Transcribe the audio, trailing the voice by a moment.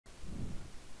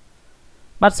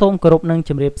บัดส้มกรุบหนึ่งจ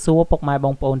ำเรียบซัวปกไม้บอ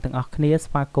งปอนถึงออกเนียส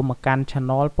ฟากรมการช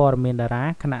นอลปอร์เมียนดารา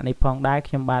ขณะในพองได้ข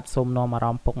ยมบาดส้มนอมาร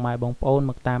อมปกไม้บองปอน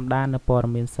มักตามด้านในปอร์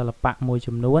เมียนสลับปะมวยจ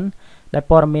ำนวนได้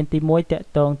ปอร์เมียนตีมวยเตะ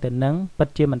ตรงแต่นังปัจ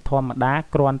เจมันทอมดา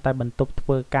กรอนแต่บรรทุกเ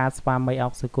พื่อการสฟาไม่ออ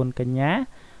กสกุลกันยะ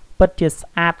ปัจเจส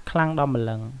อาดคลังดอม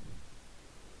ลัง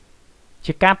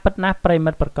จิกาปัตนาปริ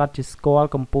มัดประกอบจิสกอล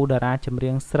กัมพูดาราจำเรี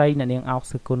ยงไซในเนียงออก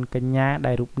สกุลกันยะไ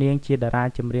ด้รูปเนียงเจดารา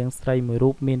จำเรียงไซมือรู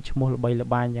ปเมียนชมุลใบละ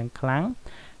บานอย่างครั้ง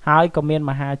หายก็เมียน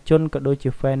มหาชนก็โดยจี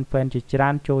แฟนจิจารา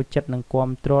นโจจัดหนังความ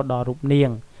ตรดอรูปเนีย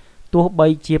งตัวใบ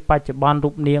เจียปัจจุบันรู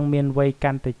ปเนียงเมียนไว้กั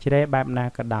นแต่เจริญแบบนา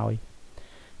กระดอย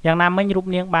อย่างนั้นไม่รูป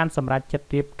เนียงบานสำหรับจัด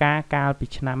เรียบกากาลปิ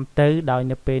ชนำเตอดอยเ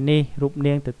นเปนี่รูปเ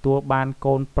นียงแต่ตัวบานโก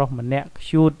นปลอกมันเนะ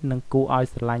ชูดหนังกูออย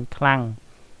สลายคลั่ง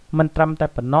มันตรำแต่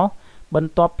ปนเนาะบน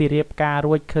ตัวปีเรียบการ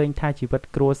วยเคยทายชีวิต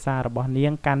ครัวซาระบอเนีย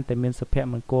งกันแต่เมียนสเปะ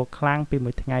มันโกคลั่งปี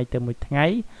มือไงแต่มือไง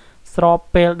สอบ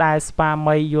เปลได้สปาไ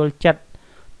ม่โยลจัด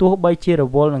ตัวใบเชระ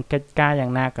วอลหลังกิจการอย่า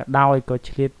งน่ากระดอยก็เฉ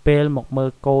ลี่ยเปลหมกเมอ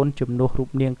โกนจุ่มนูรูป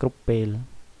เนียงกรุบเปล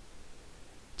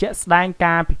เจสไดน์ก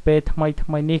ารปิเปทำ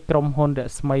ไมนี่กรมฮนเด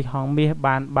สมัยห้องมีบ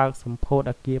านบางสมโพธิ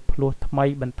อาเกียพลุทำไม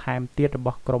บรรทายเตี้ยระบ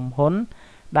บกรมฮน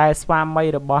ได้สวามไม่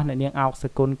ระบบในเนียงเอาส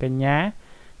กุลกันยะ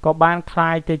ก็บานคลา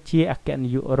ยเตเชียอาเกน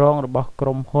อยู่รองระบบกร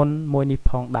มฮนมวยนิพ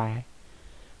องได้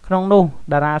ขนมนู่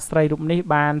ดาราสไตรรูปนี้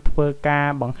บานทเวกา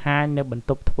บังฮานในบรร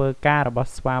ทุกทเวการะบบ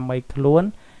สวามไม่คล้วน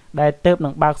ได้เติบหนั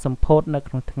งบางสมโพธิในข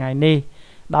นมทั้งไงนี่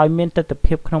โดยเมียนตัดเ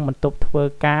พียบขนมบรรทุกทเว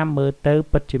กาเมื่อเติบ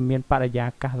ปัจจุบันปรายา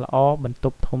กาละอ้อบรรทุ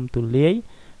กทมตุเลี้ย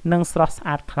นั่งสระสะอ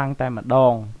าดคลังแต่มาดอ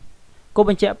งกูเ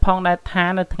ป็นเจ้าพองได้ท้า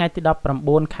ในทั้งไงที่ดับประ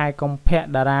มูลคายกองแพะ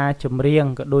ดาราจมเรียง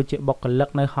ก็โดยเจ้าบอกกันเลิก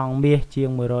ในห้องเมียเชียง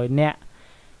มือรอยเนี่ย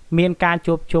เมียนการ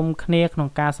จูบจุ่มเคลียของ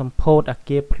การสมโพธิอาเ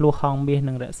ก็บพลูห้องเมียห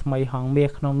นึ่งเดสมัยห้องเมีย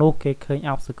ขนมนุกเคยเอ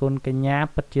าสกุลกันยา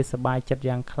ปัจเจสบายจัดอ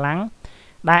ย่างครั้ง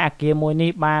ได้อาเก็บมวย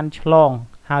นี้บานฉลอง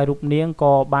หายรูปเนียง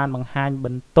ก็บานบางหานบร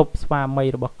รทุกสวาไม่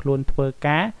ระบบคลุนเทอร์ก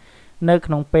าเนื้อข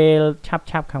นมเปล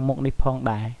ชับขังหมกในพองไ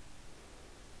ด้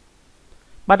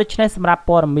บัดนี้สำหรับป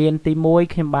อร์เมียนตีมวย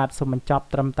เข้มบาดสมันจอบ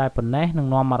ตรำตายปนแน่หนึ่ง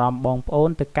นอมารอมบองโอน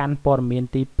แต่การปอร์เมียน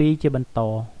ตีปีจะบรรโต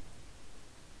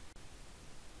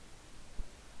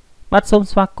บัดสม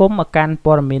สวากรมอาการป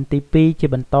อร์เมียนตีปีจะ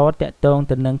บรรโตแต่ตรงแ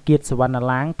ต่หนึ่งเกียรติสวรรค์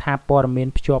ล้างทาปอร์เมียน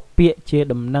จวบเปียเจ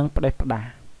ดำนังประดา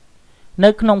ใน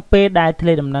ขนมเปได้ทะเล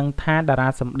ดำนังท่าดารา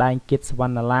สำได้เกียรติสวรร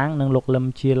ค์ล้างหนึ่งหลกลม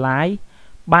เชียร์ไล่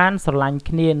บ้านสลัน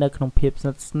ขี้ในขนมเพียบส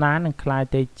นานหนึ่งคลาย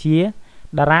เตเชีย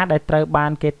ดาราได้เตยบ้า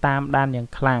นเกตามด้านอย่าง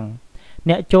คลั่งเ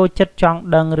นี่ยโจจัดจอง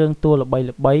ดังเรื่องตัวระ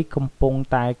ใบกำปง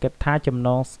ตายกระท่าจำน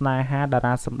องสนายฮาดาร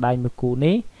าสำได้เมื่อกู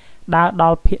นี้ดาวดอ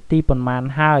ลเพียตีปนมาน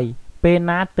ให้เป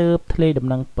น้าเติบทะเลด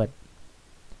ำนังเปิด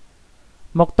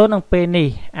หมกต้นหนังเปนี่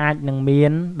อาจหนังเมีย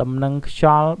นดำนังช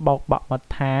อลบอกบอกมา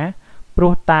ท้าปลุ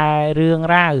กตายเรื่อง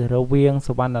ร่าระเวียงส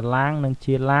วรรค์ล้างหนึ่งเ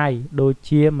ชียร์ไล่โดยเ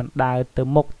ชียร์มันได้เติม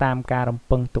มกตามการรำ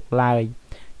พึงตกลาย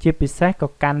เชียร์ปิเศษก็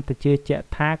กันแต่เชียร์เจาะ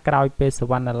ท่ากรอยเปส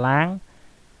วรรค์ล้าง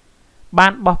บ้า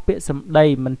นบอกเปียสำได้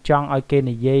มันจองเอาเกณ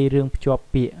ฑ์เย่เรื่องจวบ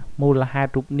เปียมูลหา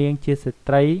รูปเนียงเชียร์ส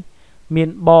ตรีเมีย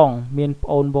นบองเมียน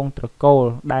โอนวงตะโกล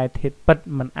ได้เทศปัด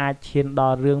มันอาจเชียนดอ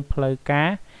เรื่องเพลกา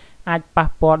อาจปะ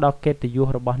ปอดอกเกตอยู่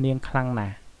ระบบเนียงคลังหนา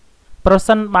โปร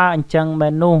สันบาอันจังเม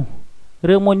นูเ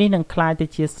รื่องมูนี้หนังคลายจะ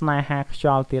เชียร์สไนฮากจ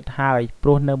อลเตียดหายโปร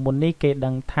เนอร์มูนี้เกดั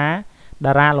งท้าด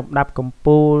าราหลบดับกัม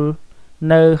ปูลเ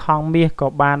นอร์ฮองเมียก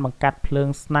บานบังกัดเพลิง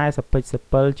สไนสเปซส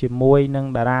เปิลจีมวยนัง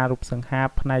ดารารูปสังหา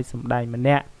ภายในสมได้มันเ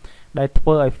นี่ยได้ทเว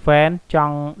อร์ไอแฟนจอ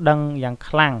งดังอย่างค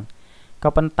ลั่งก็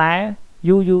ปันท้าย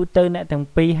ยูเตอร์เนี่ยทั้ง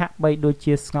ปีหักใบโดยเ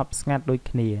ชียร์สงบสงัดโดยเ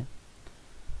ขีย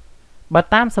บัด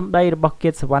ตามสำได้ระบบเกีย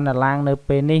รติสวรรค์ล้างในเป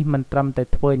นี่มันตรำแต่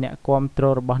ทเวเนี่ยความตร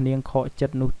ระบบเนียงขอจั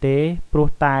ดนุเตปลุก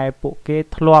ตายปุเก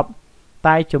ทลบต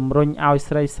ายจุ่มรุนเอาใ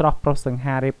ส่สระโปรสังห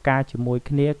าเรียบกาจมวยเ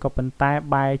ขียก็เป็นตาย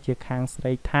ใบเจียคางใ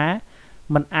ส่ท้า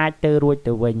มันอาจเตอรวยเต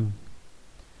อวิง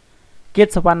เกียร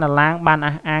ติสวรรค์ล้างบาน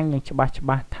อ้างอย่างฉบั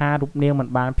บท่ารูปเนียงมัน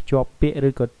บานจบเปียหรื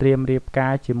อก็เตรียมเรียบกา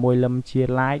จมวยลำเชีย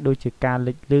ร์ไล่โดยจากการเ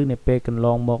ล็กลื่นในเปกันล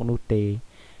องหมอกนุเต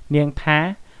เนียงท้า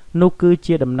นูคือเ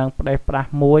ชียดำนังได้ปลา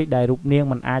โมยได้รูปเนียง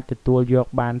มันอาจจะตัวยก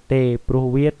บานเตโปร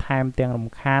เวียไทม์เตียงร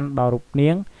ำคาญดอรูปเนี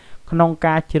ยงขนมก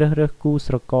าเชื่อเรื่องกูส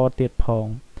กอเตียดพอง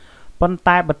ปนต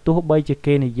ายประตูใบจะเก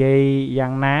นเยอย่า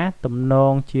งน้าตำนอ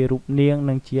งเชียรูปเนียง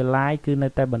นังเชียไล่คือใน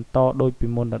แต่บรรโตโดยปิ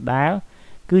มนดาล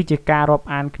คือจะการรบ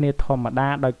อันคเนธรรมดา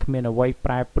โดยเขมรเอาไว้ป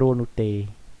ลายโปรนุเต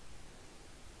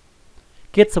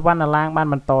เกียรติสวรรค์ล้างบ้าน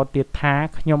บรรโตเตียดท้า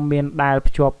ขยมเมียนได้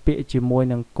จวบเปียจิมวย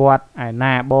หนังกวดไอหน้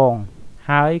าบอง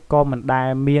หายก็มันได้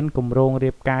เมียนกลุ่มโรงเรี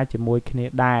ยบกาจมวยคเน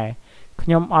ได้ข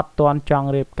ยมอดตอนจอง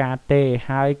เรียบกาเตห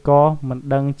ายก็มัน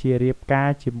ดังจีเรียบกา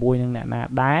จมวยหนังหนา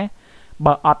ได้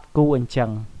บ่อดกูอันจัง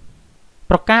พ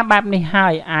ប្រការបែបនេះហើ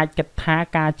យអាចគិតថា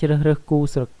ការជ្រើសរើសគូ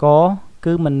ស្រករ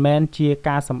គឺមិនមែនជា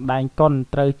ការសម្ដែងកុន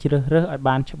ត្រូវជ្រើសរើសឲ្យ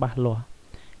បានច្បាស់លាស់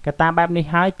កត្តាបែបនេះ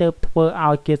ហើយទើបធ្វើ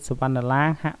ឲ្យគៀតសវណ្ណឡាង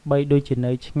ហាក់បីដូចជា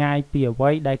នៅឆ្ងាយពីអ្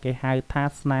វីដែលគេហៅថា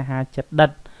ស្នេហាចិត្តដិ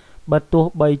តបើទោះ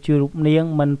បីជារូបនាង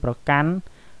មិនប្រកាន់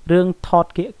រឿងថត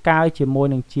គៀកកាវជាមួយ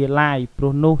នឹងជាឡាយព្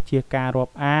រោះនោះជាការរា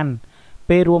ប់អាន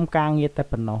ពេលរួមការងារតែ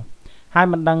ប៉ុណ្ណោះហើយ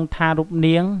មិនដឹងថារូប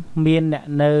នាងមានអ្នក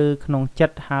នៅក្នុងចិ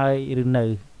ត្តហើយឬនៅ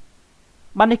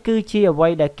បាទនេះគឺជាអ្វី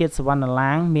ដែលគៀតសវណ្ណ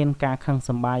ឡាងមានការខឹងស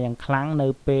ម្បារយ៉ាងខ្លាំងនៅ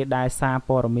ពេលដែលសារ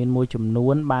ព័ត៌មានមួយចំនួ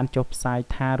នបានចុះផ្សាយ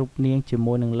ថារូបនាងជា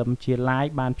មួយនឹងលឹមជាឡាយ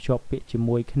បានភ្ជាប់ពាក្យជា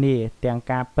មួយគ្នាទាំង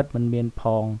ការពិតមិនមានផ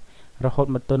ងរហូត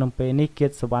មកទល់នឹងពេលនេះគៀ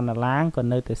តសវណ្ណឡាងក៏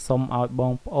នៅតែសុំឲ្យប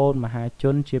ងប្អូនមហាជ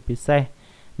នជាពិសេស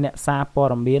អ្នកសារព័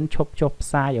ត៌មានឈប់ចុះផ្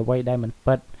សាយអ្វីដែលមិន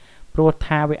ពិតព្រោះ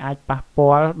ថាវាអាចប៉ះ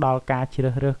ពាល់ដល់ការជ្រើ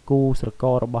សរើសគូស្រក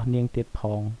ររបស់នាងទៀតផ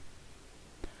ង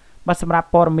បាទសម្រាប់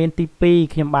ព័ត៌មានទី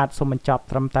2ខ្ញុំបាទសូមបញ្ចប់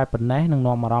ត្រឹមតែប៉ុណ្ណេះនឹង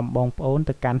នាំអារម្មណ៍បងប្អូន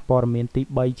ទៅកាន់ព័ត៌មានទី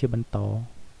3ជាបន្ត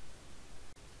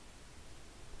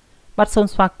បាទសូម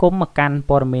ស្វាគមន៍មកកាន់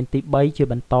ព័ត៌មានទី3ជា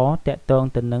បន្តតាក់ទង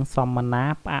ទៅនឹងសមណា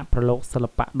ផ្អាកប្រឡូកសិ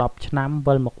ល្បៈ10ឆ្នាំ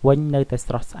វិលមកវិញនៅតែ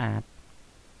ស្រស់ស្អាត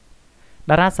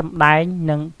តារាសម្ដែង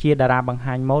និងជាតារាបង្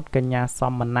ហាញម៉ូដកញ្ញាស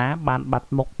មណាបានបាត់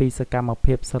មុខពីសកម្ម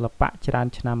ភាពសិល្បៈច្រើន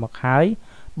ឆ្នាំមកហើយ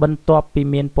បន្ទាប់ពី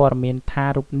មានព័ត៌មានថា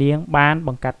រូបនាងបានប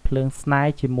ង្កាត់ភ្លើងស្នេ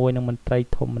ហ៍ជាមួយនឹងមន្ត្រី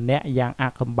ធំម្នាក់យ៉ាងអា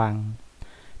ថ៌កំបាំង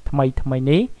ថ្មី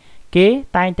នេះគេ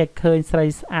តែងតែឃើញស្រី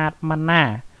ស្អាតម៉ាណា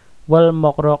វិលម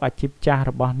ករកអាជីពចាស់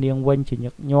របស់នាងវិញជា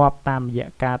ញឹកញាប់តាមរយៈ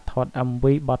ការថត MV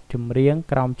បទចម្រៀង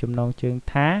ក្រោមចំណងជើង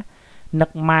ថានឹក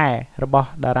ម៉ែរបស់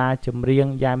តារាចម្រៀង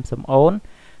យ៉ែមសំអូន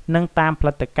និងតាមផ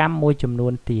លិតកម្មមួយចំនួ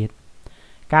នទៀត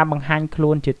ការបង្ហាញខ្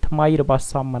លួនជាថ្មីរបស់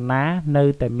សមណានៅ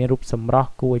តែមានរូបសម្រស់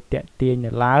គួរឲ្យទាក់ទាញ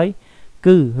នៅឡើយ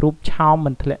គឺរូបឆោម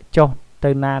មិនធ្លាក់ចុះ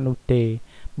ទៅណានោះទេ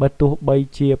បើទោះបី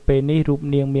ជាពេលនេះរូប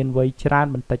នាងមានវ័យច្រើន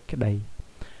បន្តិចក្តី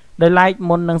ដោយឡែក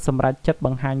មុននឹងសម្រេចចិត្តប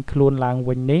ង្ហាញខ្លួនឡើង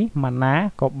វិញនេះម៉ាណា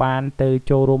ក៏បានទៅ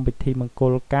ចូលរួមពិធីមង្គ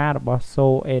លការរបស់សូ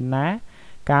អេណា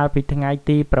កាលពីថ្ងៃ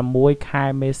ទី6ខែ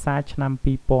មេសាឆ្នាំ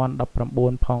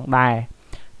2019ផងដែរ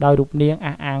ដោយរូបនាង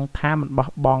អះអាងថាមិនបោះ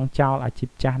បង់ចោលអាជីព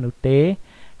ចាស់នោះទេ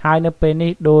ហើយនៅពេល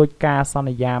នេះដោយការស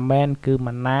ន្យាមែនគឺ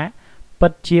ម៉ាណាពិ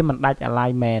តជាមិនដាច់អាឡ័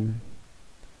យមែន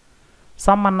ស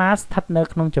មណាស្ថិតនៅ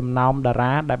ក្នុងចំណោមតា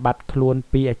រាដែលបាត់ខ្លួន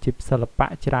ពីអាជីពសិល្បៈ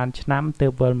ច្រើនឆ្នាំទើ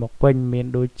បវិលមកវិញមាន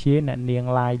ដូចជាអ្នកនាង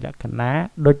ឡាយលក្ខណា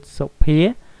ដូចសុភា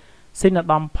ស៊ីន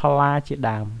ដំផល្លាជា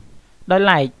ដើមដោយ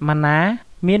ឡែកម៉ាណា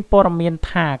មានព័ត៌មាន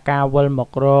ថាការវិលមក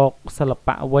រកសិល្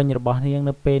បៈវិញរបស់នាង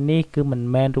នៅពេលនេះគឺមិន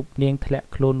មែនរូបនាងធ្លាក់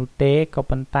ខ្លួននោះទេក៏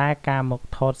ប៉ុន្តែការមក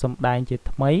ថតសម្ដែងជា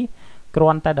ថ្មីគ្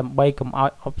រាន់តែដើម្បីកុំឲ្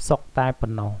យអបសុកតែប៉ុ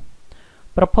ណ្ណោះ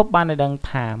ប្រភពបានឲ្យដឹង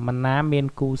ថាម៉ាណាមាន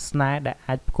គូស្នេហ៍ដែល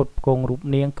អាចផ្គត់ផ្គង់រូប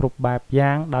នាងគ្រប់បែប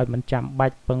យ៉ាងដោយមិនចាំបា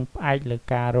ច់ពឹងផ្អែកលើ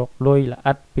ការរកលុយល្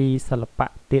អិតពីសិល្បៈ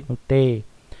ទៀតនោះទេ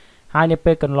ហើយនៅ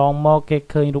ពេលកន្លងមកគេ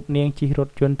ឃើញរូបនាងជិះរថ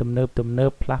យន្តទំនើ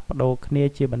បផ្លាស់ប្ដូរគ្នា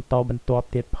ជាបន្តបន្ទាប់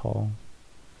ទៀតផង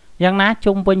យ៉ាងណា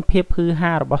ជុំវិញភាពហ៊ឺ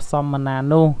ហារបស់សមណា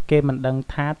នោះគេមិនដឹង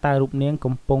ថាតើរូបនាង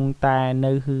កំពុងតែ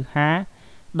នៅហ៊ឺហា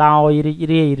ដោយរីក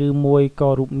រាយឬមួយក៏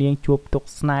រូបនាងជួបទុក្ខ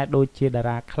ស្នេហ៍ដូចជាតា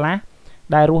រាខ្លះ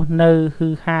ដែលរស់នៅហ៊ឺ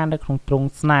ហានៅក្នុងទ្រង់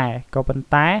ស្នេហ៍ក៏ប៉ុន្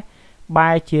តែ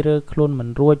បែរជារើខ្លួនមិន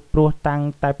រួចព្រោះតាំង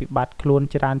តែពិបត្តិខ្លួន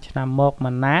ច្រើនឆ្នាំមក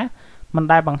ម៉ាណាមិន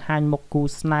ដែលបង្ហាញមុខគូ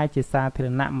ស្នេហ៍ជាសាធារ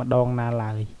ណៈម្ដងណា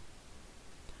ឡើយ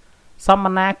សម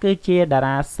ណាគឺជាតា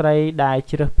រាស្រីដែល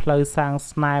ជ្រើសផ្លូវសាង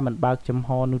ស្នេហ៍មិនបើកចំហ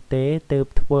នោះទេទើប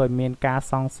ធ្វើឲ្យមានការ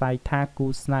សង្ស័យថាគូ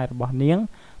ស្នេហ៍របស់នាង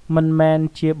មិនមែន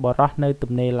ជាបរិសុទ្ធនៅ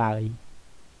ទំនេរឡើយ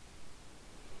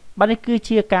បាទនេះគឺ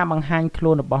ជាការបង្ហាញខ្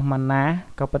លួនរបស់ម៉ាណា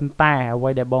ក៏ប៉ុន្តែអ្វី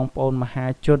ដែលបងប្អូនមហា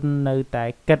ជននៅតែ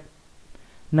គិត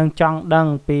និងចង់ដឹង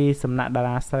ពីសំណាក់តា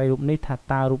រាស្រីរូបនេះថា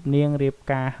តើរូបនាងរៀប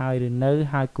ការហើយឬនៅ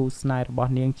ហើយគូស្នេហ៍រប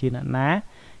ស់នាងជាអ្នកណា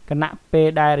គណៈពេល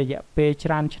ដែលរយៈពេលច្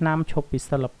រើនឆ្នាំឈប់ពី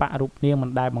សិល្បៈរូបនាងមិន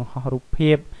ដែលបង្ហោះរូប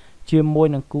ភាពជាមួយ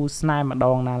នឹងគូស្នេហ៍ម្ដ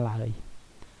ងណាឡើយ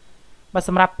បាទស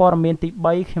ម្រាប់ព័ត៌មានទី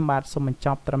3ខ្ញុំបាទសូមបញ្ច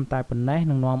ប់ត្រឹមតែប៉ុណ្ណេះ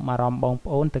នឹងនាំអារម្មណ៍បង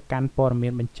ប្អូនទៅកាន់ព័ត៌មា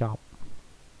នបញ្ចប់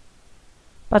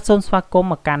បាទសូមស្វាគមន៍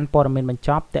មកកាន់ព័ត៌មានបញ្ច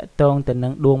ប់តាក់ទងទៅនឹ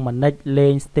ងដួងម៉ានិចលេ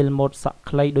ង Still Mode សក់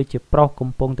ខ្លីដូចជាប្រុសកំ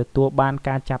ពុងទទួលបាន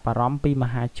ការចាប់អារម្មណ៍ពីម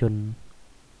ហាជន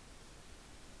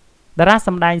តារាស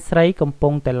ម្ដែងស្រីកំពុ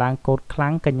ងតែឡើងកូដខ្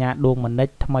លាំងកញ្ញាដួងម៉ានិច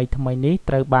ថ្មីនេះ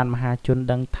ត្រូវបានមហាជន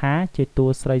ដឹងថាជាតួ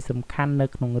ស្រីសំខាន់នៅ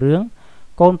ក្នុងរឿង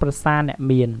កូនប្រសារអ្នក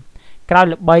មានក្រោយ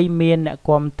ល្បីមានអ្នក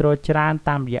គាំទ្រច្រើន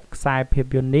តាមរយៈខ្សែភាព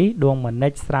យន្តនេះដួងម៉ានិ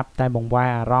ចស្រាប់តែបង្វែរ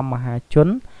អារម្មណ៍មហាជន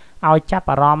ឲ្យចាប់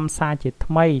អារម្មណ៍សារជា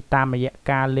ថ្មីតាមរយៈ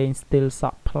ការលេង Still ស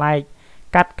ក់ប្លែក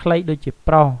កាត់ខ្លីដូចជា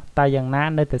ប្រុសតែយ៉ាងណា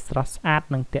នៅតែស្រស់ស្អាត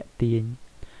និងទាក់ទាញ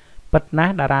ពិតណា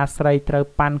ស់តារាស្រីត្រូវ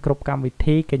ប៉ាន់គ្រប់កម្មវិ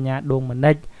ធីកញ្ញាដួងម៉ា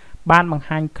និច បានបង្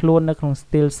ហាញខ្លួននៅក្នុងស្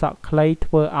ទីលសក់ខ្លី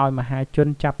ធ្វើឲ្យមហាជន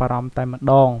ចាប់អារម្មណ៍តែម្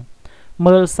ដង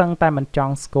មើលសឹងតែមិនច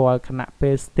ង់ស្គាល់ខណៈពេ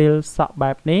លស្ទីលសក់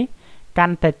បែបនេះកា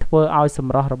ន់តែធ្វើឲ្យស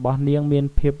ម្រស់របស់នាងមាន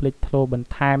ភាពលេចធ្លោបន្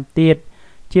ថែមទៀត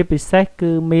ជាពិសេស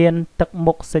គឺមានទឹក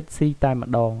មុខសិចស៊ីតែម្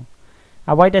ដង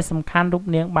អ្វីដែលសំខាន់រូប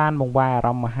នាងបានបង្វែរអារ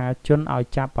ម្មណ៍មហាជនឲ្យ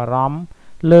ចាប់អារម្មណ៍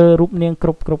លើរូបនាងគ្រ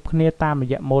ប់គ្នាតាមរ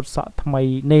យៈម៉ូដសក់ថ្មី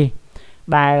នេះ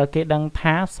ដែលគេដឹង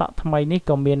ថាសក់ថ្មីនេះ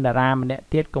ក៏មានតារាម្នាក់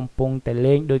ទៀតកំពុងតែ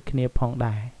លេងដូចគ្នាផង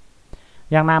ដែរ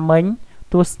យ៉ាងណាមិញ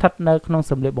ទោះស្ថិតនៅក្នុង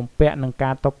សម្លៀកបំពាក់និង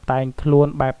ការតុបតែងខ្លួន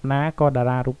បែបណាក៏តា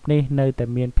រារូបនេះនៅតែ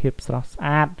មានភាពស្រស់ស្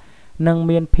អាតនិង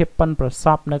មានភាពប៉ិនប្រស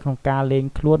ប់នៅក្នុងការលេង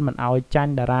ខ្លួនមិនឲ្យចា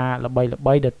ញ់តារាល្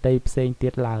បីៗដទៃផ្សេងទៀ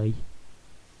តឡើយ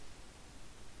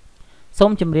សូ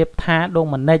មជម្រាបថាដង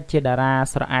មនិចជាតារា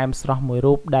ស្រអែមស្រស់មួយ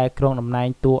រូបដែលគ្រងតំណែង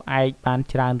តួឯកបាន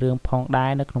ច្រើនរឿងផងដែ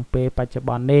រនៅក្នុងពេលបច្ចុប្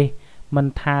បន្ននេះមិន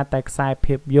ថាតែខ្សែ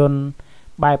ភាពយន្ត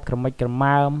បែបក្រមិចក្រ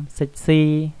មើមសិចស៊ី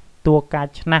តួកាច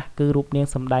ឆ្នះគឺរូបនាង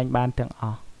សម្ដែងបានទាំងអ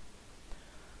ស់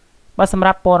បាទសម្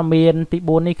រាប់ព័ត៌មានទី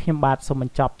4នេះខ្ញុំបាទសូមប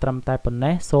ញ្ចប់ត្រឹមតែប៉ុណ្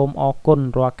ណេះសូមអរគុណ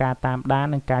រាល់ការតាមដាន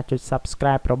និងការចុច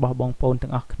Subscribe របស់បងប្អូនទាំ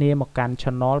ងអស់គ្នាមកកាន់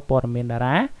Channel ព័ត៌មានតា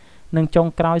រានិងចុង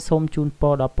ក្រោយសូមជូនព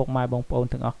រដល់ពុកម៉ែបងប្អូន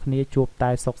ទាំងអស់គ្នាជួបតែ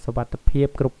សុខសុវត្ថិភាព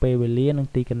គ្រប់ពេលវេលានិង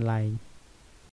ទីកន្លែង